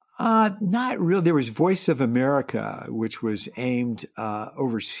aired? Not really. There was Voice of America, which was aimed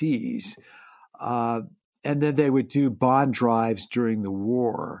overseas. And then they would do bond drives during the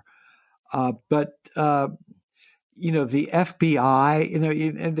war. But the FBI,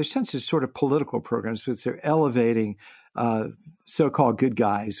 in their sense is sort of political programs, but they're elevating so-called good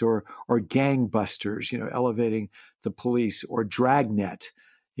guys or gangbusters, elevating the police, or Dragnet,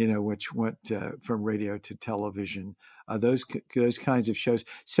 which went from radio to television, those kinds of shows.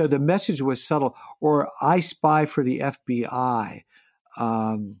 So the message was subtle. Or I Spy for the FBI.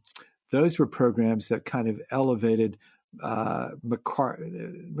 Those were programs that kind of elevated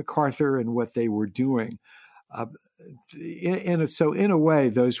MacArthur and what they were doing. So in a way,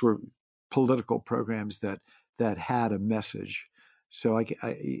 those were political programs that had a message. So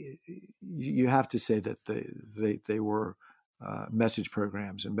you have to say that they were message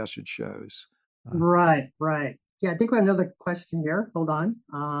programs and message shows. Right. Yeah, I think we have another question here. Hold on.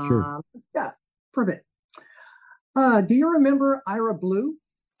 Sure. Yeah, perfect. Do you remember Ira Blue?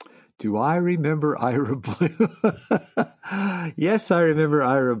 Do I remember Ira Blue? Yes, I remember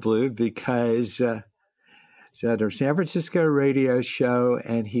Ira Blue because it's at our San Francisco radio show,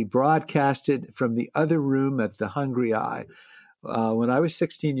 and he broadcasted from the other room at the Hungry Eye. When I was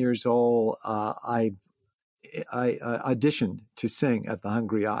 16 years old, I auditioned to sing at the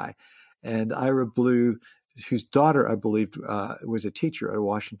Hungry Eye, and Ira Blue, whose daughter I believe was a teacher at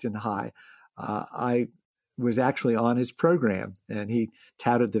Washington High, I was actually on his program, and he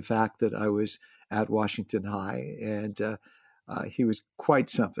touted the fact that I was at Washington High, and he was quite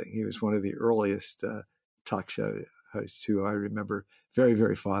something. He was one of the earliest talk show hosts who I remember very,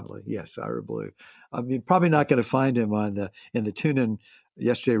 very fondly. Yes, Ira Blue. I mean, probably not going to find him in the Tune In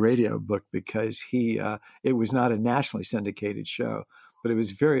Yesterday radio book because it was not a nationally syndicated show, but it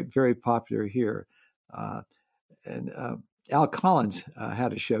was very, very popular here. And Al Collins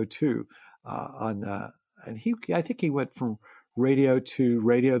had a show too and I think he went from radio to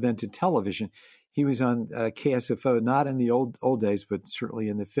radio, then to television. He was on KSFO, not in the old days, but certainly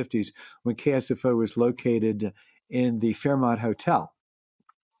in the 50s when KSFO was located in the Fairmont Hotel.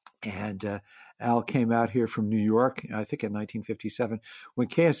 And Al came out here from New York, I think in 1957, when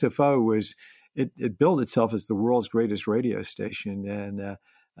KSFO it billed itself as the world's greatest radio station. And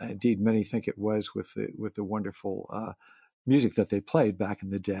indeed, many think it was with the wonderful music that they played back in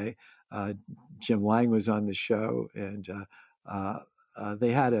the day. Jim Lang was on the show, and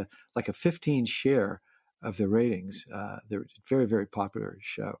they had a 15 share of the ratings. They were a very, very popular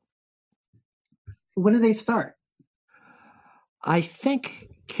show. When did they start? I think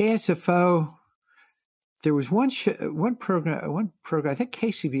KSFO. There was one program. I think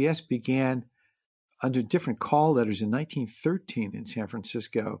KCBS began under different call letters in 1913 in San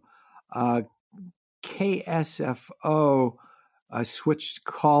Francisco. KSFO switched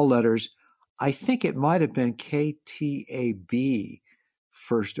call letters. I think it might have been KTAB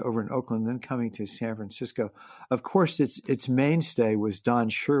first over in Oakland, then coming to San Francisco. Of course, its mainstay was Don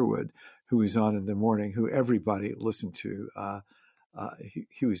Sherwood, who was on in the morning, who everybody listened to.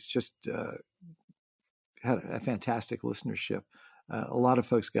 He was just had a fantastic listenership. A lot of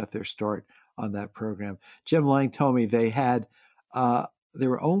folks got their start on that program. Jim Lang told me there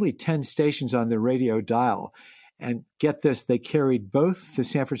were only 10 stations on the radio dial. And get this, they carried both the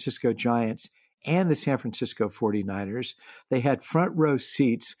San Francisco Giants and the San Francisco 49ers. They had front row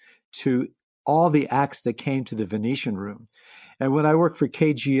seats to all the acts that came to the Venetian Room. And when I worked for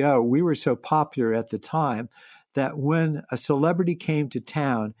KGO, we were so popular at the time that when a celebrity came to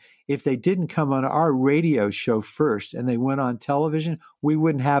town, if they didn't come on our radio show first and they went on television, we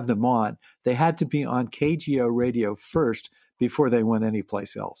wouldn't have them on. They had to be on KGO radio first before they went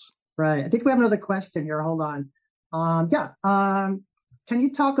anyplace else. Right. I think we have another question here. Hold on. Can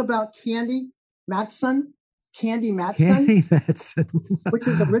you talk about Candy Matson? Candy Matson, which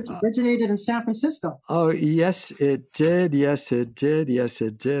is originated in San Francisco. Oh, yes, it did. Yes, it did. Yes,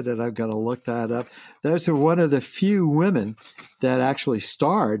 it did. And I'm going to look that up. Those are one of the few women that actually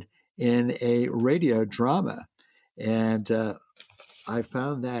starred in a radio drama. And I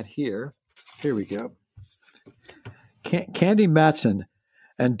found that here. Here we go. Candy Matson,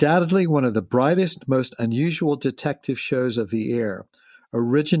 undoubtedly one of the brightest, most unusual detective shows of the air,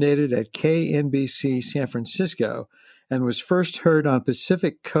 originated at KNBC San Francisco and was first heard on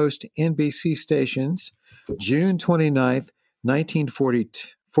Pacific Coast NBC stations June 29th,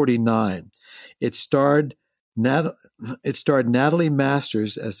 1949. It starred Natalie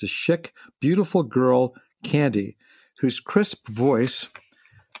Masters as the chic, beautiful girl Candy, whose crisp voice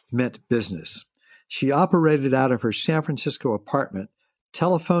meant business. She operated out of her San Francisco apartment,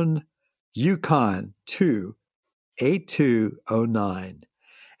 telephone Yukon 28209,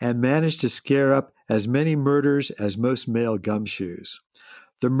 and managed to scare up as many murders as most male gumshoes.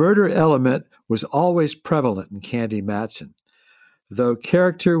 The murder element was always prevalent in Candy Matson. though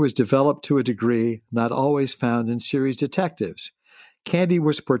character was developed to a degree not always found in series detectives. Candy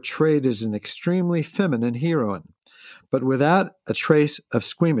was portrayed as an extremely feminine heroine, but without a trace of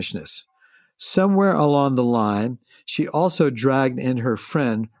squeamishness. Somewhere along the line, she also dragged in her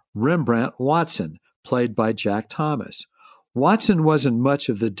friend Rembrandt Watson, played by Jack Thomas. Watson wasn't much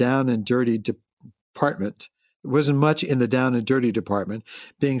in the down and dirty department,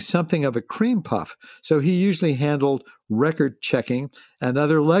 being something of a cream puff, so he usually handled record checking and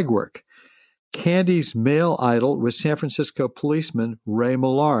other legwork. Candy's male idol was San Francisco policeman Ray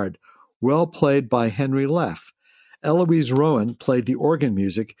Millard, well played by Henry Leff. Eloise Rowan played the organ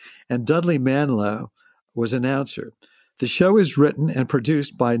music, and Dudley Manlow was announcer. The show is written and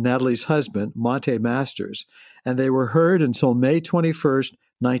produced by Natalie's husband, Monte Masters, and they were heard until May 21st,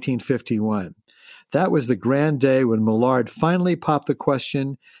 1951. That was the grand day when Millard finally popped the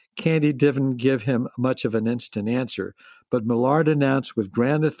question. Candy didn't give him much of an instant answer, but Millard announced with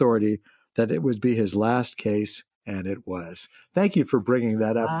grand authority that it would be his last case, and it was. Thank you for bringing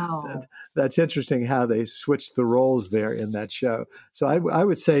that up. Wow. That's interesting how they switched the roles there in that show. So I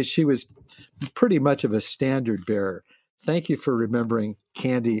would say she was pretty much of a standard bearer. Thank you for remembering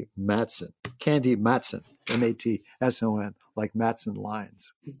Candy Matson. Candy Matson, Matson, like Matson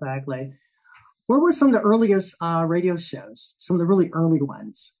Lines. Exactly. What were some of the earliest radio shows? Some of the really early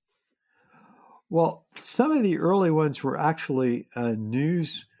ones? Well, some of the early ones were actually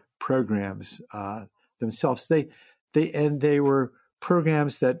news programs themselves. They were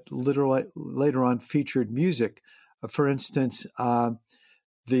programs that literally later on featured music. For instance,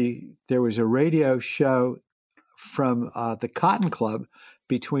 there was a radio show from the Cotton Club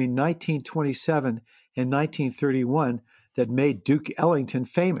between 1927 and 1931 that made Duke Ellington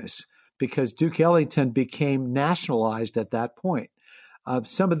famous, because Duke Ellington became nationalized at that point.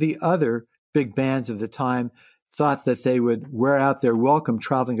 Some of the other big bands of the time thought that they would wear out their welcome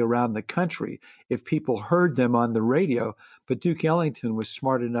traveling around the country if people heard them on the radio, but Duke Ellington was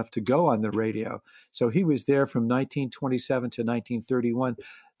smart enough to go on the radio. So he was there from 1927 to 1931.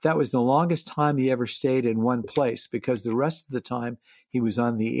 That was the longest time he ever stayed in one place, because the rest of the time he was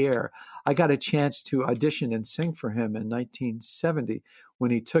on the air. I got a chance to audition and sing for him in 1970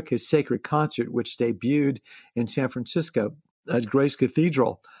 when he took his Sacred Concert, which debuted in San Francisco at Grace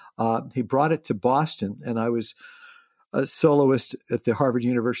Cathedral. He brought it to Boston, and I was a soloist at the Harvard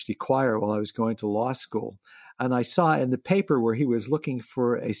University Choir while I was going to law school. And I saw in the paper where he was looking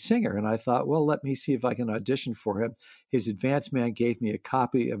for a singer, and I thought, well, let me see if I can audition for him. His advance man gave me a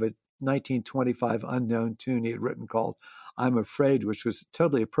copy of a 1925 unknown tune he had written called I'm Afraid, which was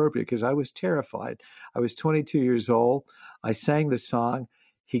totally appropriate because I was terrified. I was 22 years old. I sang the song.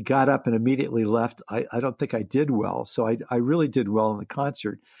 He got up and immediately left. I don't think I did well. So I really did well in the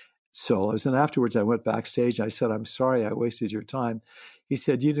concert solos. And afterwards, I went backstage. I said, I'm sorry I wasted your time. He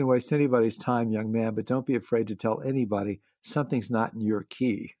said, you didn't waste anybody's time, young man, but don't be afraid to tell anybody something's not in your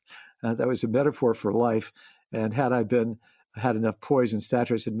key. That was a metaphor for life. And had I had enough poise and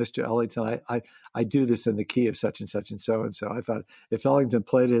stature, I said, Mr. Ellington, I do this in the key of such and such and so. And so I thought if Ellington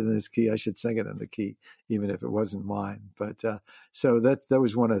played it in his key, I should sing it in the key, even if it wasn't mine. But so that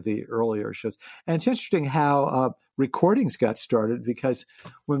was one of the earlier shows. And it's interesting how recordings got started, because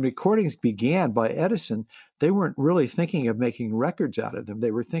when recordings began by Edison, they weren't really thinking of making records out of them.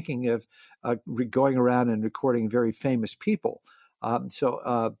 They were thinking of going around and recording very famous people.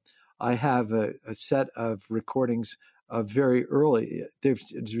 So I have a set of recordings very early.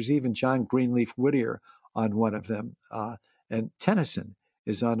 There's even John Greenleaf Whittier on one of them, and Tennyson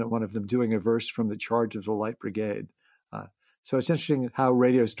is on one of them doing a verse from The Charge of the Light Brigade. So it's interesting how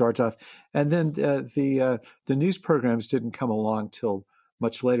radio starts off, and then the news programs didn't come along till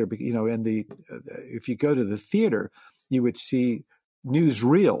much later. You know, if you go to the theater, you would see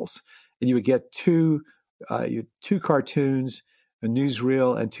newsreels, and you would get two cartoons, a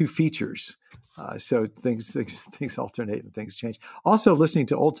newsreel, and two features. So things alternate and things change. Also, listening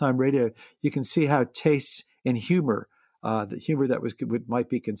to old time radio, you can see how tastes in humor, the humor that might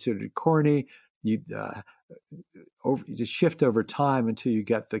be considered corny, you just shift over time until you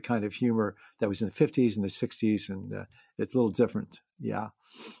get the kind of humor that was in the 50s and the 60s, and it's a little different. Yeah.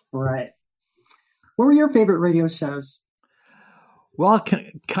 Right. What were your favorite radio shows? Well,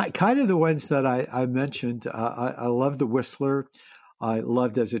 kind of the ones that I mentioned. I love The Whistler. I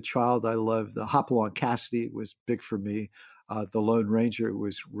loved as a child. I loved the Hopalong Cassidy. It was big for me. The Lone Ranger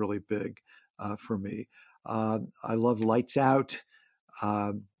was really big for me. I love Lights Out.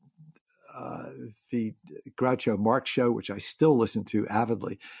 The Groucho Marx show, which I still listen to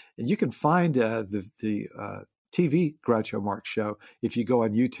avidly. And you can find the TV Groucho Marx show if you go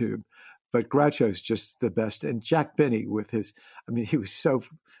on YouTube. But Groucho's just the best. And Jack Benny with his sense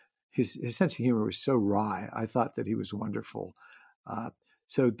of humor was so wry. I thought that he was wonderful.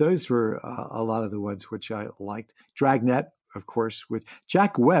 So those were a lot of the ones which I liked. Dragnet, of course, with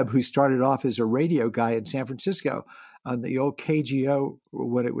Jack Webb, who started off as a radio guy in San Francisco on the old KGO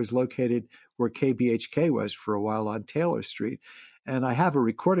when it was located where KBHK was for a while on Taylor Street. And I have a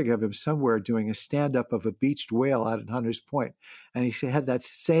recording of him somewhere doing a stand-up of a beached whale out at Hunters Point. And he had that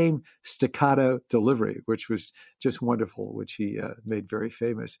same staccato delivery, which was just wonderful, which he made very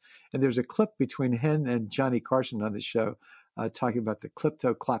famous. And there's a clip between him and Johnny Carson on the show talking about the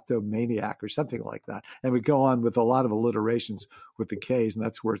kleptomaniac or something like that. And we go on with a lot of alliterations with the Ks, and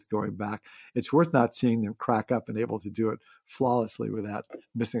that's worth going back. It's worth not seeing them crack up and able to do it flawlessly without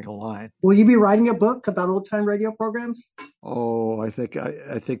missing a line. Will you be writing a book about old-time radio programs? Oh, I think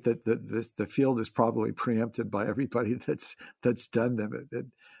that the field is probably preempted by everybody that's done them.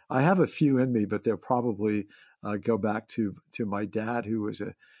 I have a few in me, but they'll probably go back to my dad, who was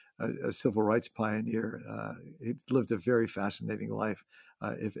a civil rights pioneer. He lived a very fascinating life.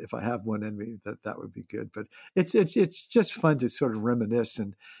 If I have one in me, that would be good. But it's just fun to sort of reminisce.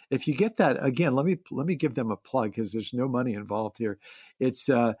 And if you get that, again, let me give them a plug because there's no money involved here. It's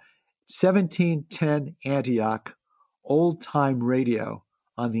 1710 Antioch Old Time Radio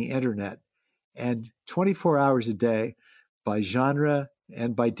on the internet, and 24 hours a day by genre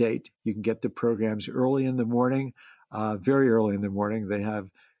and by date. You can get the programs early in the morning, very early in the morning. They have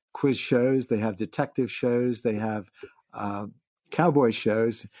quiz shows, they have detective shows, they have cowboy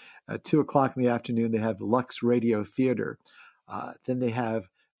shows. At 2:00 in the afternoon, they have Lux Radio Theater. Then they have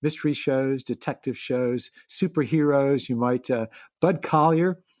mystery shows, detective shows, superheroes. You might, Bud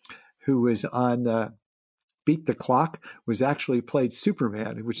Collyer, who was on Beat the Clock, was actually played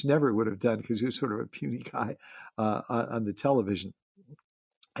Superman, which never would have done because he was sort of a puny guy on the television.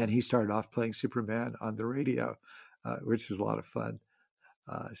 And he started off playing Superman on the radio, which was a lot of fun.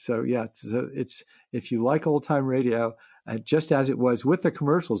 So it's if you like old time radio, just as it was with the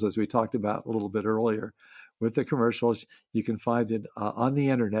commercials, as we talked about a little bit earlier, with the commercials, you can find it on the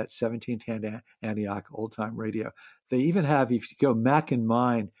internet, 1710 Antioch Old Time Radio. They even have, if you go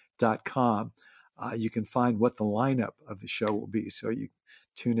macandmine.com, you can find what the lineup of the show will be. So you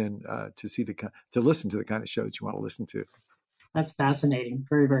tune in to listen to the kind of show that you want to listen to. That's fascinating.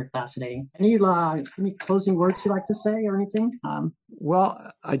 Very, very fascinating. Any closing words you'd like to say or anything?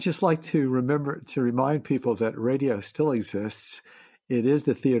 Well, I just like to remind people that radio still exists. It is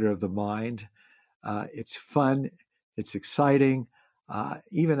the theater of the mind. It's fun. It's exciting.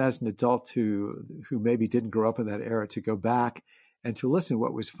 Even as an adult who maybe didn't grow up in that era, to go back and to listen to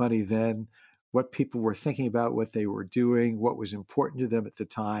what was funny then, what people were thinking about, what they were doing, what was important to them at the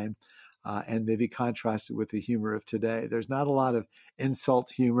time. And maybe contrast it with the humor of today. There's not a lot of insult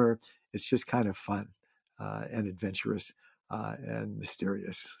humor. It's just kind of fun and adventurous and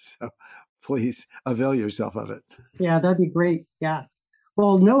mysterious. So please avail yourself of it. Yeah, that'd be great. Yeah.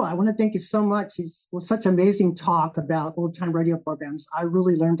 Well, Noah, I want to thank you so much. It was such amazing talk about old-time radio programs. I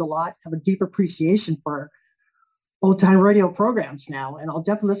really learned a lot, have a deep appreciation for old-time radio programs now, and I'll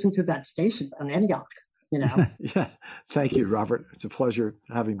definitely listen to that station on Antioch. Yeah. Thank you, Robert. It's a pleasure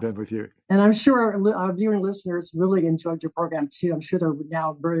having been with you. And I'm sure our viewing listeners really enjoyed your program too. I'm sure they're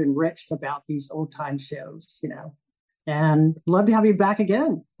now very enriched about these old time shows, and love to have you back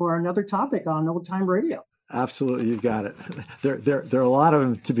again for another topic on old time radio. Absolutely. You've got it. There are a lot of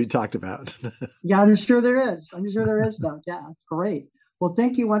them to be talked about. Yeah, I'm sure there is. Though. Yeah. Great. Well,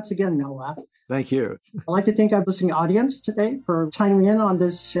 thank you once again, Noah. Thank you. I'd like to thank our listening audience today for chiming in on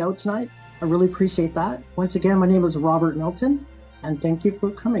this show tonight. I really appreciate that. Once again, my name is Robert Milton, and thank you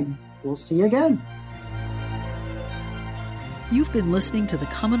for coming. We'll see you again. You've been listening to the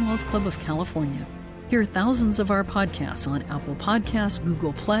Commonwealth Club of California. Hear thousands of our podcasts on Apple Podcasts,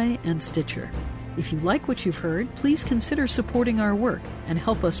 Google Play, and Stitcher. If you like what you've heard, please consider supporting our work and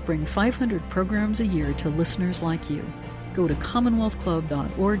help us bring 500 programs a year to listeners like you. Go to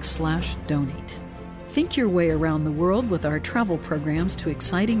commonwealthclub.org/donate. Think your way around the world with our travel programs to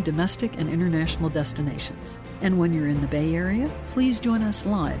exciting domestic and international destinations. And when you're in the Bay Area, please join us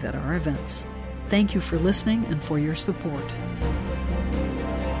live at our events. Thank you for listening and for your support.